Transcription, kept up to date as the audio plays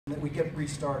that we get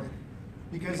restarted.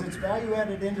 Because it's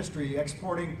value-added industry,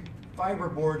 exporting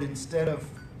fiberboard instead of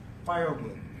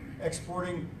firewood,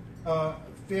 exporting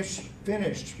fish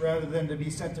finished rather than to be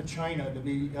sent to China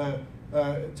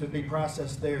to be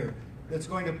processed there. That's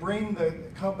going to bring the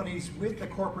companies with the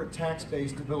corporate tax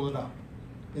base to build it up.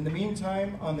 In the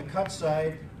meantime, on the cut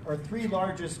side, our three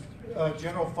largest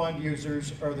general fund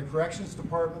users are the Corrections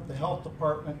Department, the Health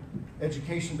Department,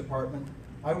 Education Department.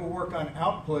 I will work on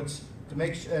outputs to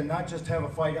make not just have a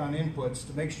fight on inputs,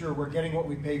 to make sure we're getting what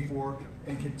we pay for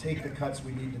and can take the cuts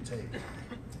we need to take.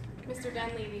 Mr.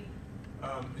 Dunleavy.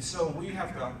 So we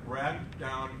have to ramp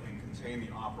down and contain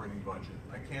the operating budget.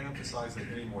 I can't emphasize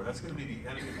that anymore. That's going to be the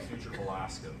enemy of the future of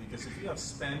Alaska, because if you have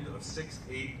spend of 6,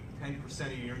 8,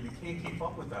 10% a year, you can't keep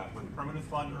up with that with permanent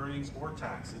fund earnings or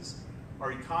taxes.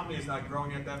 Our economy is not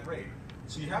growing at that rate.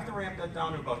 So you have to ramp that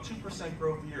down to about 2%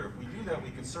 growth a year. If we do that,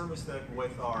 we can service that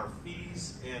with our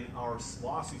fees and our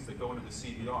lawsuits that go into the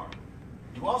CBR.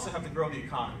 You also have to grow the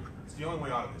economy. It's the only way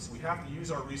out of this. We have to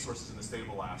use our resources in the state of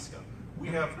Alaska. We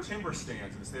have timber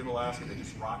stands in the state of Alaska that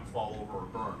just rot and fall over or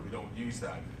burn. We don't use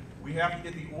that. We have to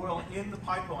get the oil in the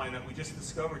pipeline that we just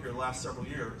discovered here the last several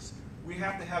years. We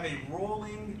have to have a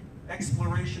rolling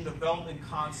exploration development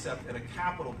concept and a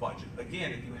capital budget.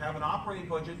 Again, if you have an operating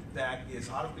budget that is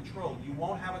out of control, you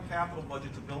won't have a capital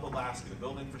budget to build Alaska, to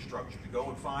build infrastructure, to go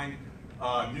and find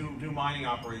new mining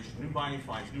operations, new mining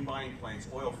finds, new mining planes,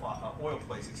 oil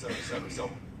plays, et cetera, et cetera. So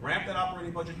ramp that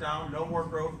operating budget down, no more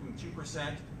growth than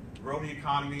 2%, grow the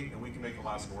economy, and we can make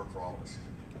Alaska work for all of us.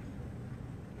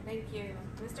 Thank you.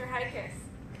 Mr. Hikus.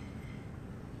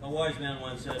 A wise man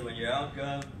once said, when your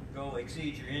outgo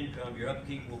exceeds your income, your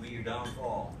upkeep will be your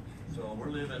downfall. So we're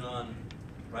living on,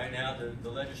 right now, the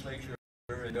legislature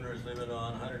and governor is living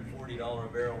on $140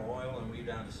 a barrel of oil, and we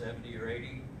down to 70 or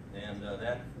 80.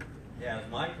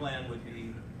 And my plan would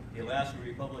be the Alaska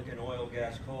Republican Oil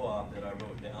Gas Co-op that I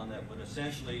wrote down that would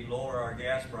essentially lower our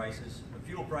gas prices, the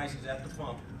fuel prices at the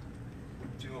pump,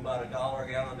 to about $1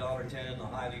 a gallon, $1.10 in the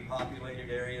highly populated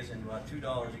areas, and about $2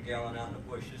 a gallon out in the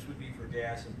bush. This would be for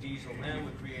gas and diesel, and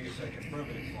would create a second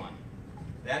permanent fund.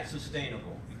 That's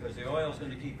sustainable, because the oil is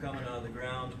going to keep coming out of the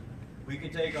ground. We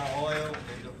can take our oil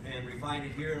and refine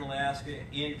it here in Alaska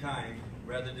in kind,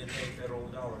 rather than pay federal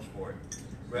dollars for it,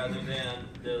 rather than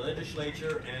the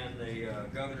legislature and the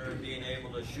governor being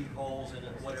able to shoot holes in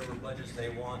whatever budgets they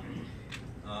want.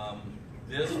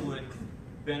 This would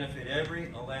benefit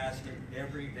every Alaskan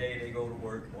every day they go to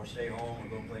work or stay home or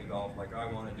go play golf like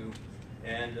I want to do,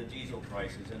 and the diesel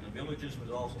prices, and the villages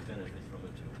would also benefit from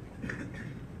it too.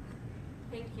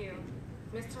 Thank you.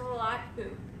 Mr. Halatpu.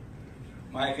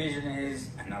 My vision is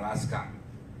in Alaska.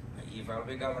 If I'll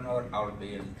be governor, I'll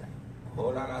build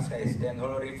whole Alaska State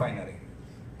whole refinery.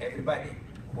 Everybody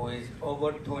who is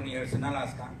over 20 years in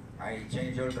Alaska, I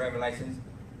change your driver license,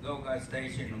 go gas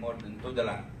station more than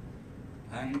 $2.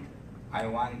 And I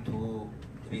want to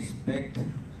respect,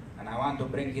 and I want to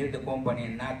bring here the company,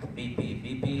 not BP.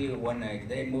 BP, when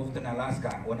they moved in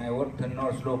Alaska, when I worked in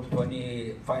North Slope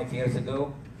 25 years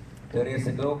ago, 30 years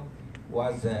ago,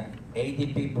 was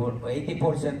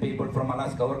 80% people from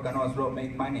Alaska work in North Slope,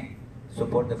 make money,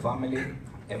 support the family,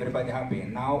 everybody happy.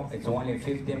 Now it's only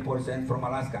 15% from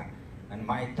Alaska. And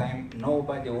my time,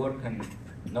 nobody work in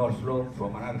North Slope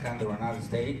from another country or another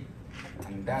state.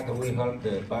 And that will help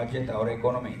the budget, our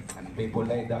economy. And people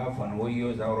laid off, and we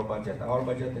use our budget. Our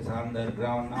budget is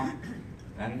underground now.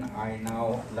 And I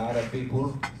know a lot of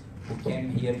people who came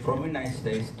here from the United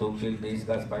States to build this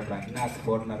gas pipeline, not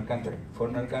foreigner country.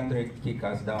 Foreigner country kick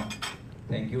us down.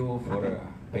 Thank you for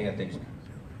paying attention.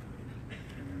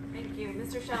 Thank you.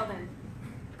 Mr. Sheldon.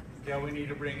 Yeah, we need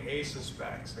to bring ACES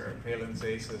back, Sarah Palin's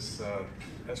ACES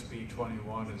SB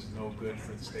 21 is no good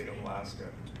for the state of Alaska.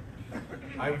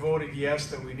 I voted yes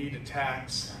that we need to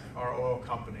tax our oil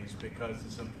companies because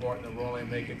it's important that we're only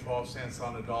making 12 cents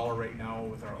on the dollar right now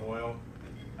with our oil.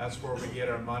 That's where we get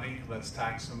our money. Let's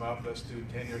tax them up. Let's do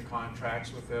 10-year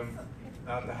contracts with them.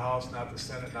 Not the House, not the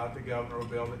Senate, not the governor will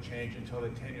be able to change until the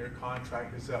 10-year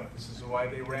contract is up. This is why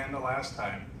they ran the last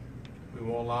time. We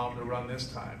won't allow them to run this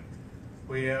time.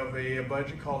 We have a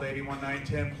budget called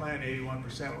 81-9-10 plan.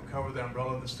 81% will cover the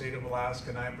umbrella of the state of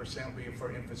Alaska. 9% will be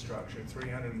for infrastructure.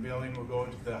 $300 billion will go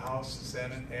to the House, the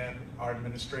Senate, and our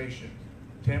administration.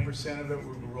 10% of it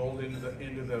will be rolled into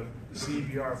the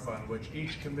CBR fund, which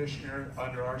each commissioner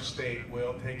under our state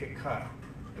will take a cut.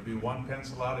 It'll be 1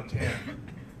 pencil out of 10.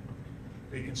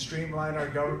 We can streamline our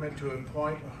government to a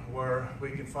point where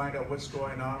we can find out what's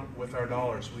going on with our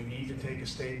dollars. We need to take a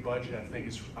state budget. I think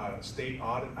it's a state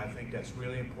audit. I think that's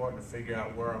really important to figure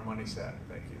out where our money's at.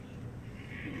 Thank you.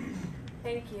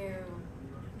 Thank you.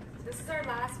 This is our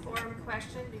last forum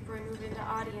question before we move into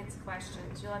audience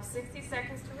questions. You'll have 60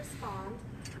 seconds to respond,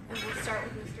 and we'll start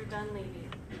with Mr. Dunleavy.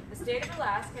 The state of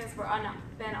Alaska has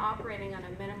been operating on a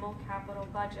minimal capital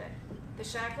budget. The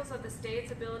shackles of the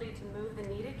state's ability to move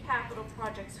the needed capital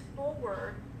projects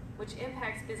forward, which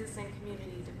impacts business and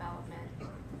community development.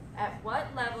 At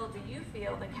what level do you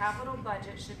feel the capital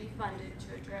budget should be funded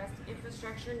to address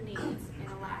infrastructure needs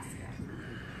in Alaska?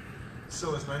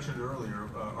 So as mentioned earlier,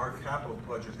 our capital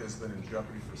budget has been in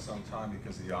jeopardy for some time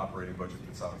because the operating budget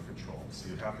gets out of control. So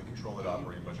you have to control that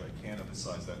operating budget. I can't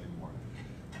emphasize that anymore.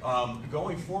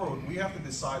 Going forward, we have to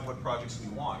decide what projects we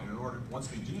want. And in order,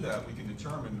 once we do that, we can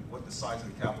determine what the size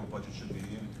of the capital budget should be,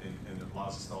 and it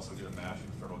allows us to also get a match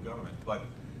from the federal government. But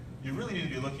you really need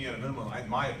to be looking at a minimum, in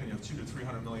my opinion, of $200 to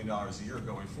 $300 million a year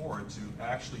going forward to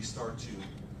actually start to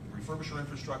refurbish our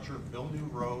infrastructure, build new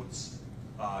roads,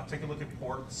 take a look at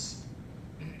ports,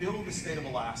 build the state of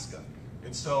Alaska.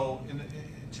 And so,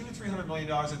 $200 to $300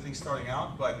 million, I think, starting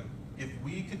out. But if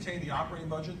we contain the operating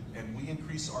budget and we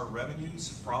increase our revenues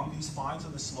from these fines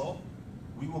on the slope,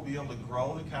 we will be able to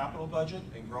grow the capital budget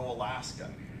and grow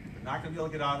Alaska. We're not going to be able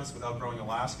to get out of this without growing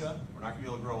Alaska. We're not going to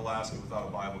be able to grow Alaska without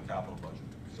a viable capital budget.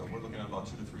 So we're looking at about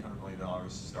 $200 to $300 million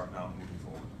starting out and moving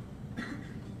forward.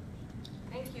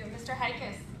 Thank you. Mr.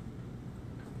 Hikas.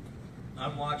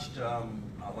 I've watched a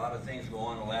lot of things go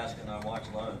on in Alaska, and I've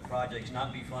watched a lot of projects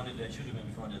not be funded that should have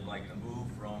been funded, like the move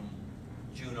from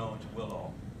Juneau to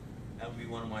Willow. That would be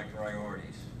one of my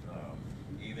priorities.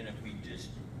 Even if we just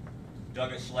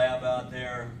dug a slab out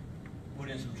there,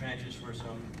 put in some trenches for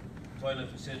some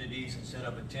toilet facilities and set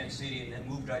up a tent city, and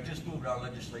then I just moved our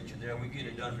legislature there, we get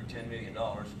it done for $10 million.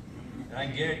 And I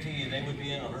can guarantee you they would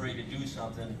be in a hurry to do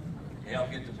something to help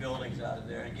get the buildings out of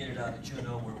there and get it out of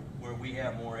Juneau where we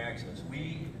have more access.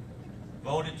 We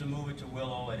voted to move it to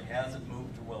Willow. It hasn't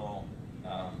moved to Willow.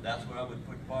 That's where I would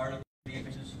put part of the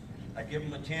increases. I'd give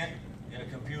them a tent and a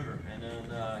computer, and then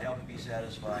help them be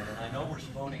satisfied. And I know we're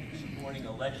supporting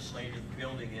a legislative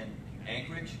building in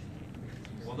Anchorage.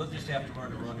 Well, they'll just have to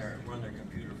learn to run their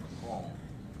computer from home.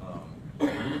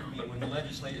 When the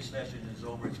legislative session is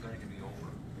over, it's going to be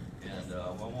over.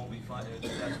 And what won't be fun?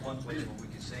 That's one place where we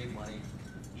can save money,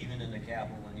 even in the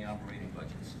capital and the operating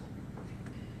budgets.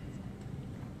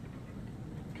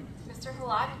 Mr.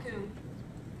 Halatku.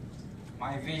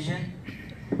 My vision,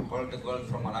 all the gold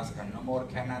from Alaska, no more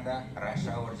Canada,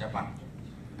 Russia or Japan.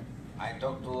 I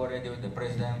talked already with the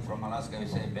president from Alaska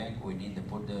USA Bank. We need to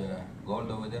put the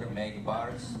gold over there, make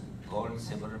bars, gold,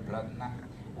 silver, platinum.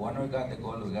 When we got the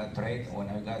gold, we got trade.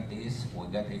 When we got this, we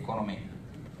got economy.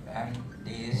 And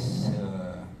this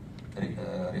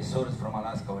resource from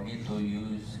Alaska, we need to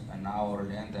use in our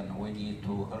land, and we need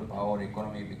to help our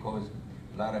economy because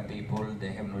a lot of people,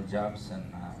 they have no jobs, and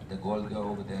the gold go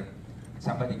over there.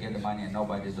 Somebody get the money and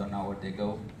nobody don't know where they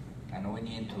go. And we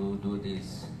need to do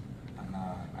this. And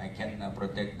I can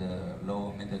protect the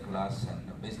low middle class and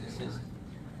the businesses,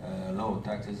 low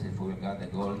taxes if we got the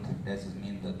gold. That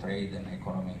means the trade and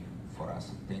economy for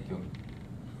us. Thank you.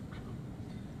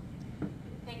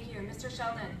 Thank you. Mr.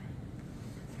 Sheldon.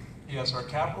 Yes, our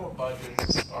capital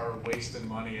budgets are wasting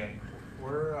money, and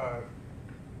we're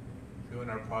doing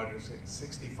our projects at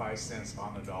 65 cents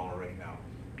on the dollar right now.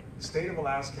 The state of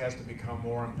Alaska has to become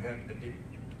more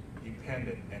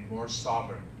dependent and more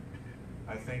sovereign.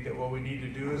 I think that what we need to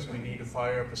do is we need to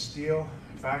fire up a steel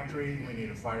factory, we need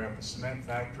to fire up a cement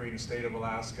factory in the state of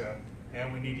Alaska,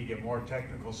 and we need to get more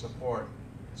technical support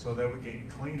so that we can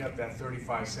clean up that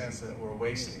 35 cents that we're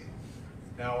wasting.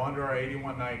 Now, under our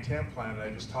 81-9-10 plan that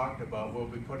I just talked about, we'll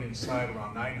be putting aside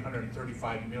around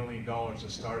 $935 million to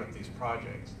start up these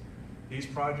projects. These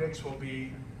projects will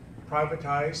be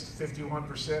privatized.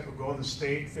 51% will go to the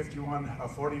state,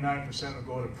 49% will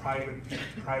go to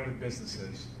private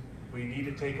businesses. We need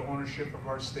to take ownership of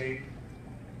our state.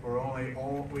 We only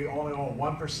own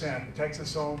 1%.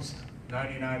 Texas owns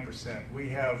 99%. We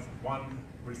have one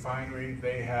refinery.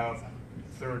 They have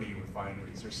 30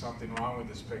 refineries. There's something wrong with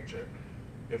this picture.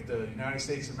 If the United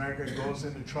States of America goes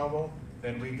into trouble,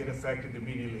 then we get affected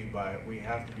immediately by it. We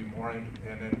have to be more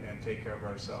independent and take care of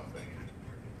ourselves. Thank you.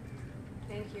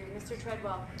 Thank you. Mr.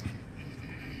 Treadwell.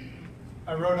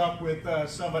 I rode up with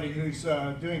somebody who's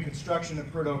doing construction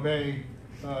at Prudhoe Bay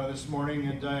this morning,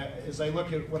 and as I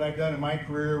look at what I've done in my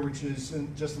career, which is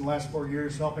just in the last 4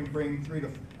 years, helping bring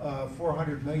 $300 to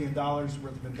 $400 million worth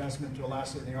of investment to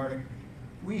Alaska and the Arctic,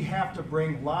 we have to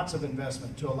bring lots of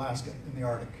investment to Alaska and the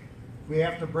Arctic. We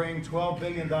have to bring $12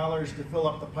 billion to fill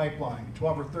up the pipeline,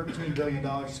 $12 or $13 billion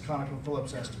is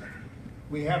ConocoPhillips' estimate.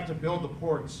 We have to build the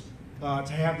ports.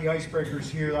 To have the icebreakers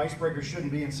here. The icebreakers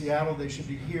shouldn't be in Seattle, they should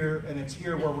be here, and it's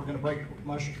here where we're going to break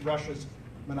Russia's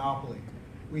monopoly.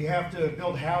 We have to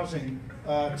build housing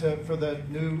for the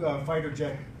new fighter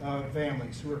jet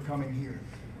families who are coming here.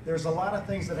 There's a lot of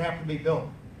things that have to be built.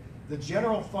 The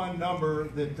general fund number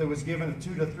that was given of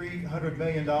 $200 to $300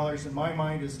 million in my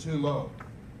mind is too low.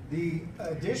 The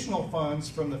additional funds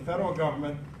from the federal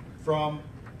government, from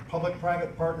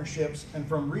public-private partnerships, and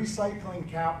from recycling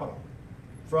capital,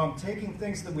 from taking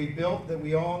things that we built, that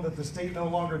we own, that the state no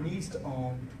longer needs to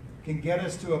own, can get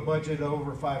us to a budget of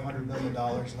over $500 million,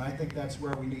 and I think that's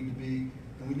where we need to be,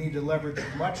 and we need to leverage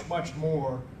much, much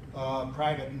more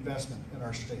private investment in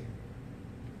our state.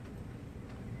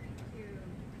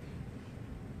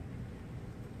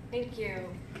 Thank you.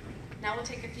 Now we'll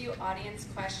take a few audience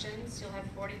questions. You'll have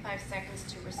 45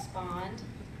 seconds to respond.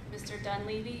 Mr.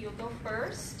 Dunleavy, you'll go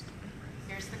first.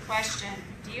 Here's the question.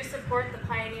 Do you support the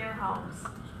Pioneer Homes?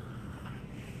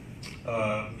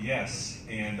 Yes,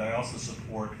 and I also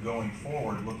support going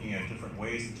forward looking at different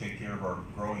ways to take care of our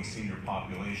growing senior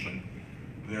population.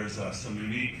 There's some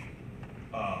unique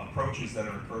approaches that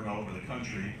are occurring all over the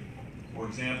country. For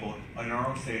example, in our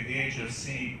own state, the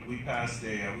HFC, we passed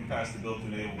a bill to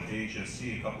enable the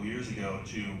HFC a couple years ago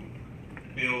to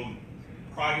build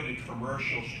private and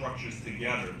commercial structures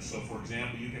together. So, for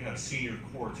example, you can have senior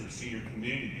courts or senior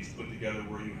communities put together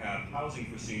where you have housing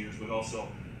for seniors, but also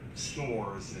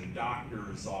stores and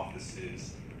doctors'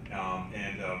 offices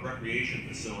and recreation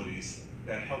facilities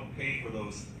that help pay for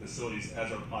those facilities as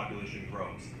our population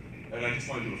grows. And I just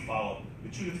wanted to do a follow-up. The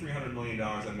 $200 to $300 million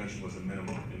I mentioned was a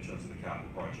minimum in terms of the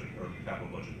capital project or capital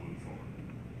budget moving forward.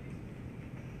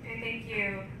 Okay, thank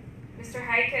you. Mr.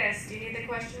 Hikas, do you need the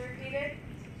question repeated?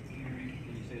 Can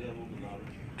you say that a little bit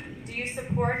louder? Do you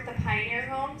support the Pioneer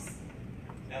Homes?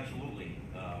 Absolutely.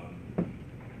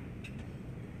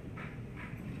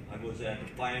 I was at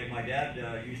the Pioneer. My dad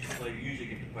used to play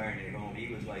music at the Pioneer Home.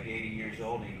 He was like 80 years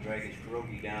old, and he'd drag his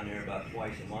karaoke down there about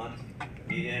twice a month.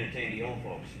 He'd entertain the old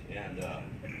folks, and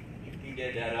he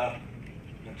did that up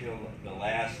until the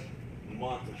last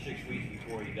month or 6 weeks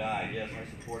before he died. Yes, I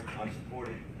support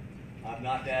it. I'm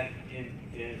not that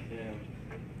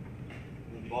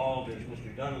involved as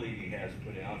Mr. Dunleavy has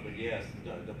put out, but yes,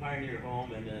 the Pioneer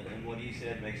Home and what he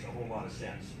said makes a whole lot of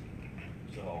sense.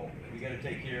 So we got to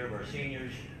take care of our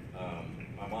seniors.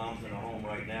 My mom's in a home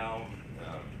right now.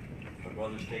 My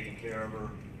brother's taking care of her.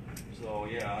 So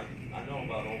yeah, I know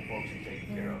about old folks and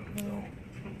taking care of them. So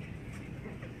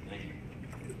thank you.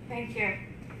 Thank you.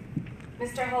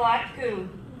 Mr. Halatku,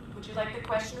 would you like the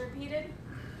question repeated?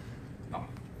 No,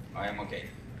 I am okay.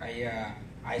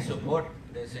 I support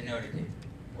the seniority.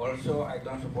 Also, I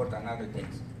don't support another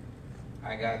things.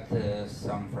 I got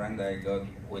some friend, I got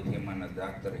with him and a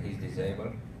doctor, he's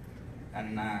disabled.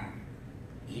 And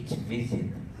each visit,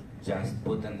 just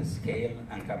put on the scale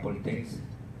and couple things,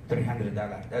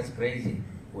 $300. That's crazy.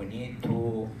 We need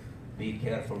to be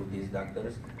careful with these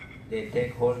doctors. They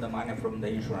take all the money from the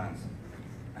insurance,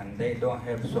 and they don't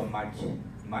have so much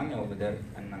money over there.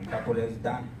 And a couple years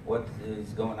done, what is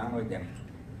going on with them?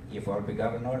 If I'll be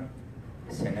governor,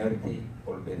 seniority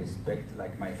will be respect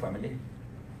like my family,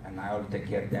 and I will take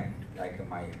care of them like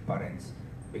my parents,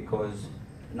 because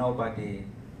nobody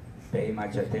pay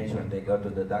much attention. They go to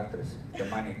the doctors, the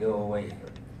money go away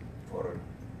for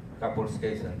a couple of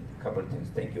cases and couple of things.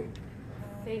 Thank you.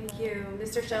 Thank you.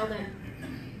 Mr. Sheldon.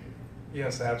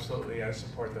 Yes, absolutely. I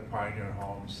support the Pioneer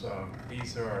Homes.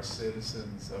 These are our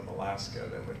citizens of Alaska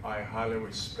that I highly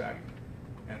respect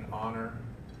and honor.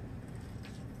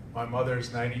 My mother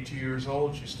is 92 years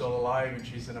old. She's still alive, and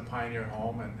she's in a Pioneer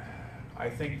Home. And I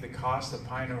think the cost of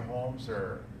Pioneer Homes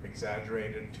are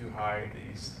exaggerated, too high.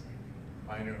 These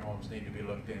Pioneer Homes need to be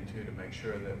looked into to make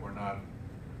sure that we're not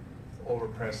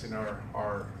overpressing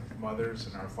our mothers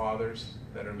and our fathers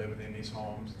that are living in these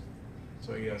homes.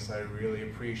 So yes, I really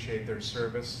appreciate their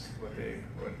service, what they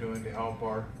are doing to help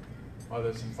our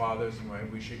mothers and fathers,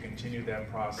 and we should continue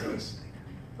that process.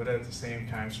 But at the same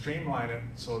time, streamline it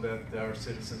so that our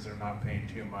citizens are not paying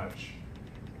too much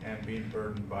and being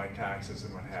burdened by taxes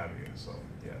and what have you. So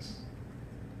yes.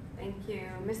 Thank you.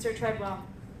 Mr. Treadwell.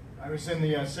 I was in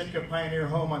the Sitka Pioneer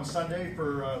Home on Sunday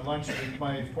for lunch with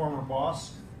my former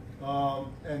boss,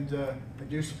 and I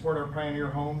do support our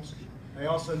Pioneer Homes. I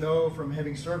also know from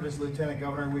having served as Lieutenant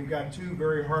Governor, we've got two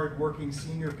very hard-working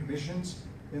senior commissions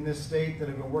in this state that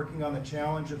have been working on the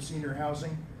challenge of senior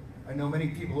housing. I know many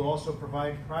people who also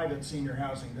provide private senior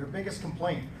housing. Their biggest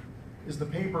complaint is the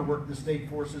paperwork the state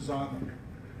forces on them.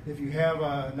 If you have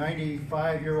a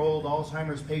 95-year-old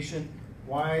Alzheimer's patient,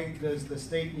 why does the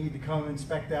state need to come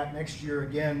inspect that next year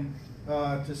again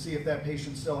to see if that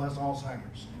patient still has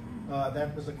Alzheimer's?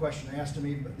 That was a question asked to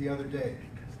me the other day.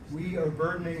 We are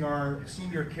burdening our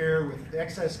senior care with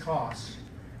excess costs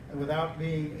without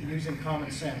using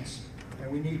common sense.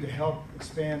 And we need to help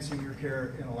expand senior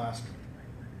care in Alaska.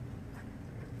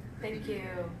 Thank you.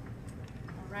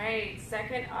 All right,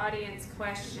 second audience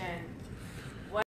question.